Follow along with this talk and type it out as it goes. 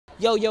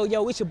Yo, yo,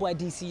 yo, it's your boy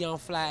DC Young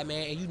Fly,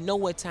 man, and you know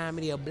what time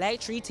it is.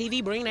 BlackTree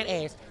TV, bring that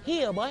ass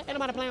here, boy. Ain't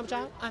nobody playing with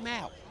y'all. I'm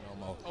out.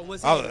 Oh,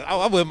 what's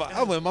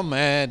I'm with my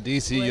man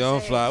DC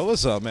Young Fly.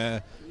 What's up,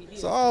 man?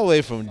 So all the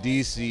way from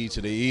DC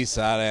to the east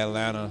side of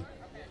Atlanta,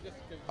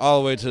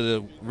 all the way to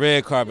the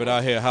red carpet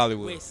out here in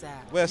Hollywood. West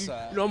side. West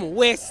side. You know I'm a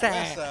west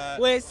side.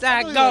 West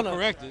side gunner.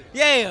 Corrected.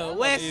 Yeah,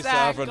 west East side.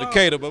 side from gunner.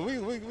 Decatur, but we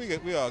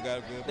all got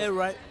it good. That's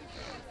right.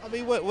 I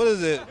mean, what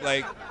is it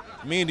like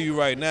mean to you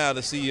right now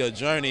to see your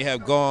journey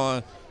have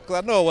gone?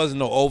 Because I know it wasn't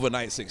no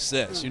overnight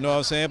success, you know what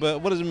I'm saying?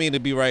 But what does it mean to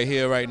be right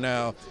here, right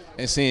now,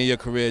 and seeing your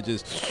career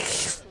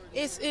just?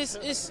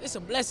 It's a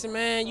blessing,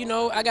 man. You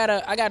know, I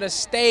gotta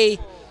stay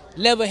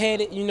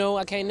level-headed. You know,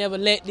 I can't never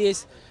let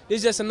this.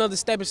 It's just another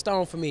stepping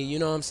stone for me. You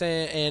know what I'm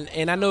saying?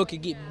 And I know it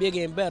could get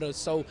bigger and better.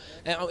 So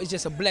it's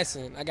just a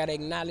blessing. I gotta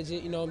acknowledge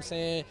it. You know what I'm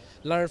saying?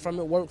 Learn from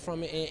it, work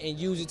from it, and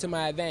use it to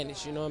my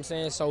advantage. You know what I'm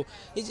saying? So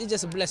it's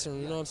just a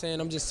blessing. You know what I'm saying?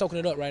 I'm just soaking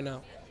it up right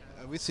now.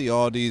 We see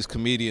all these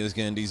comedians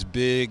getting these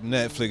big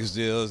Netflix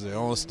deals, their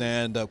own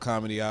stand-up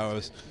comedy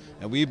hours,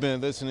 and we've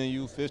been listening to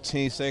you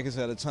 15 seconds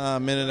at a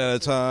time, minute at a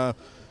time.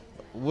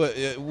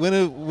 When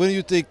do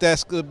you think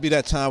that's gonna be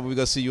that time when we're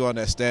gonna see you on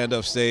that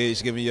stand-up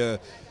stage, giving you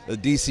a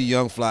DC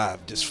Young Fly,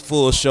 just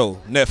full show,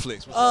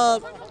 Netflix?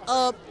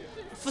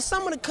 For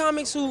some of the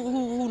comics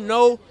who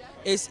know,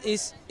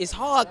 it's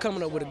hard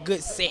coming up with a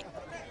good set.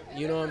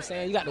 You know what I'm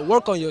saying? You got to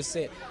work on your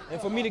set. And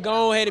for me to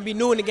go ahead and be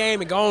new in the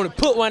game and go on and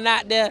put one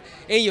out there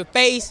in your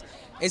face,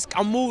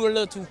 I'm moving a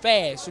little too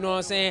fast. You know what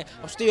I'm saying?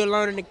 I'm still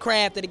learning the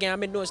craft of the game. I've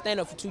been doing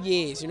stand-up for 2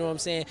 years. You know what I'm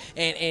saying?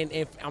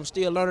 And I'm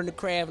still learning the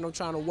craft, and I'm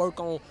trying to work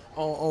on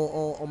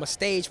my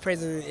stage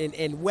presence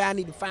and where I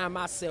need to find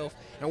myself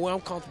and where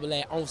I'm comfortable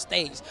at on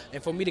stage.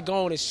 And for me to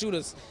go on and shoot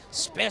a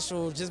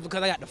special just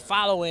because I got the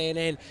following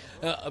and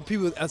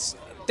people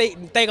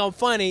think I'm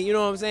funny, you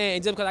know what I'm saying?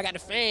 And just because I got the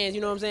fans,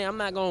 you know what I'm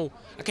saying?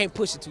 I can't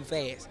push it too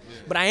fast. Yeah.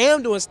 But I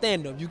am doing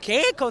stand-up. You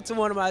can come to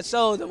one of my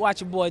shows and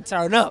watch your boy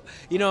turn up,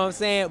 you know what I'm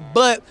saying?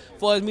 But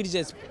for me to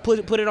just put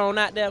it on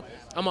out there,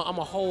 I'm a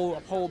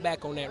hold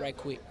back on that right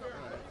quick.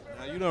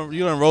 Now,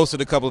 you done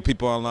roasted a couple of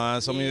people online.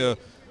 Some of your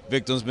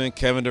victims been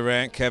Kevin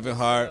Durant, Kevin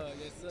Hart,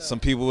 some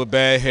people with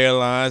bad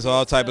hairlines,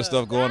 all type of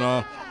stuff going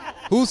on.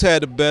 Who's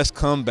had the best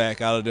comeback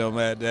out of them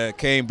that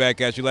came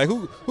back at you? Like,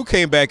 who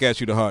came back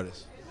at you the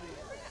hardest?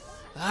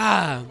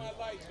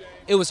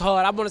 It was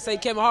hard. I want to say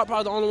Kevin Hart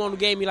probably the only one who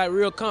gave me like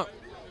real comp.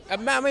 I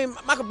mean,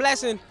 Michael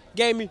Blackson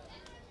gave me.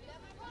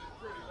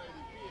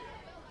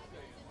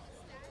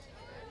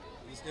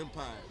 It's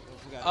Empire. I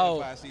forgot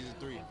Empire season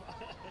 3.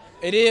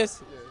 It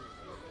is. Yeah.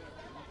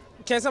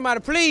 Can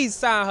somebody please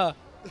sign her?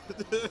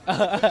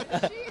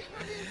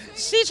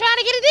 She trying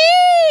to get a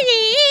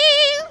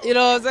deal. You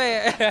know what I'm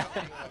saying?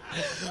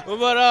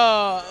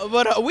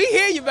 but we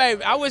hear you,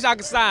 baby. I wish I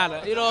could sign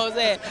her. You know what I'm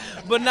saying?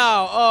 But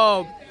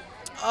no.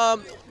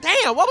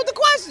 Damn, what was the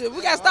question?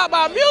 We got to stop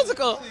by a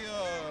musical.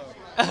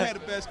 Who had the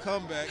best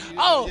comeback? Kevin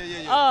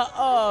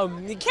Hart.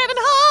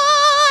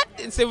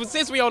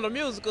 Since we on the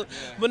musical. Yeah.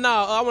 But no,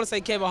 I want to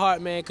say Kevin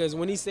Hart, man, because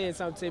when he said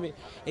something to me,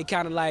 it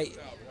kind of like,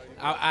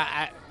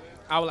 I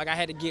was like, I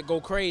had to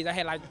go crazy. I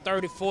had like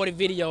 30, 40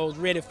 videos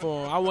ready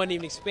for him. I wasn't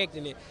even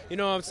expecting it. You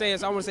know what I'm saying?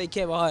 So I want to say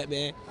Kevin Hart,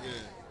 man. Yeah.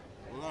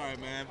 Well, all right,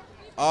 man.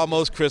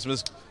 Almost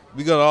Christmas.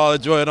 We gonna all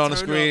enjoy it on the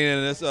screen,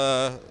 and it's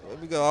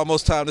we got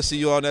almost time to see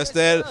you on that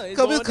stand.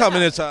 It's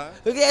coming in time.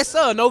 Yes,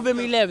 sir.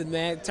 November 11th,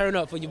 man. Turn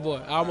up for your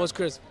boy. Almost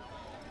Christmas.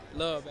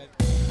 Love,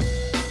 baby.